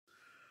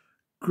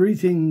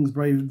Greetings,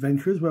 brave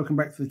adventurers. Welcome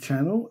back to the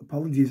channel.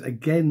 Apologies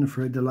again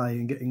for a delay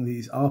in getting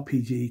these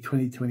RPG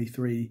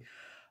 2023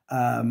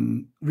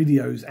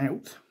 videos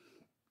out.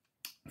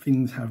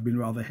 Things have been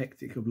rather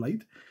hectic of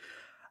late.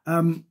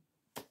 So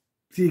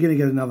you're going to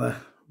get another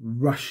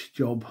rush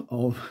job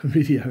of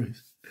videos.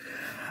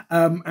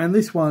 And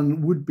this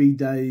one would be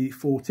day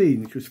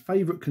 14, which was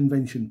favourite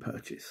convention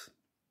purchase.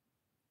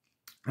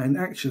 And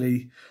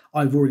actually,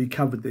 I've already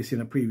covered this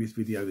in a previous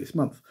video this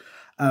month.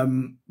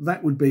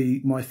 That would be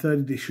my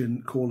 3rd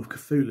edition Call of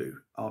Cthulhu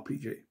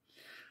RPG.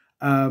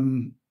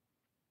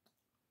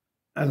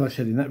 As I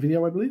said in that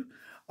video, I believe,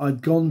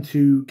 I'd gone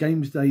to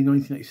Games Day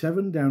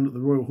 1987 down at the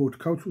Royal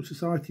Horticultural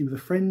Society with a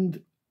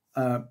friend,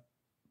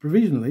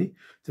 provisionally,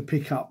 to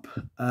pick up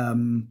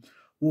Warhammer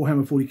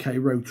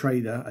 40k Rogue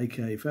Trader,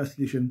 aka 1st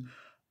edition,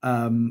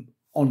 on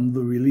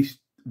the release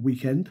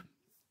weekend.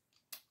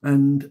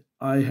 And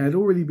I had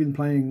already been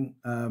playing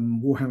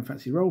Warhammer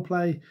Fantasy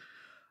Roleplay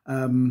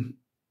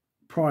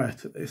prior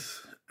to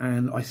this,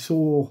 and I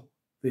saw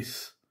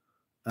this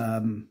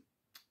Call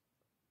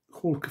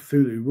of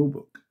Cthulhu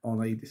rulebook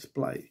on a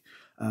display,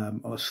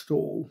 on a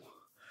stall,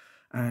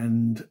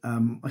 and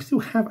I still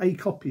have a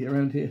copy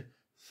around here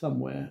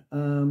somewhere.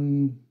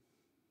 No,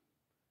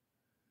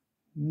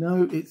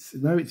 it's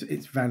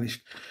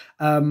vanished.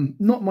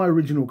 Not my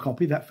original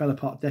copy, that fell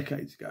apart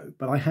decades ago,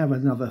 but I have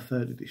another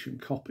 3rd edition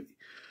copy.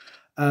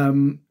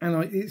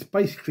 It's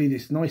basically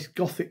this nice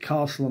gothic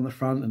castle on the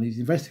front, and these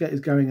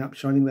investigators going up,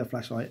 shining their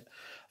flashlight.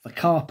 The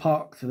car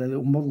parked to their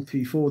little Model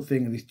T Ford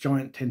thing, and this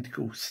giant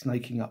tentacle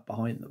snaking up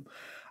behind them.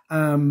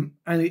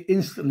 And it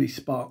instantly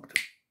sparked,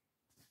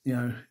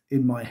 in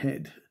my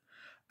head.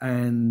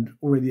 And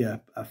already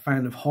a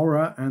fan of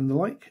horror and the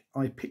like,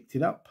 I picked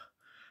it up.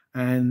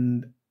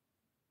 And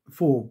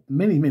for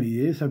many, many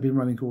years, I've been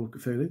running Call of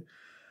Cthulhu.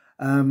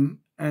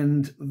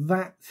 And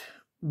that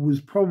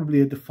was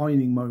probably a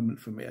defining moment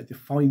for me, a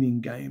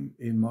defining game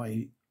in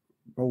my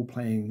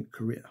role-playing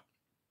career.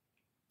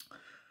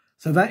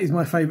 So that is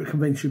my favourite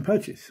convention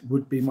purchase,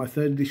 would be my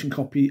 3rd edition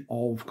copy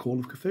of Call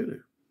of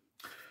Cthulhu.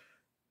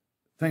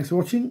 Thanks for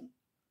watching.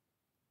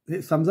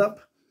 Hit thumbs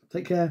up.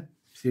 Take care.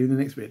 See you in the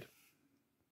next vid.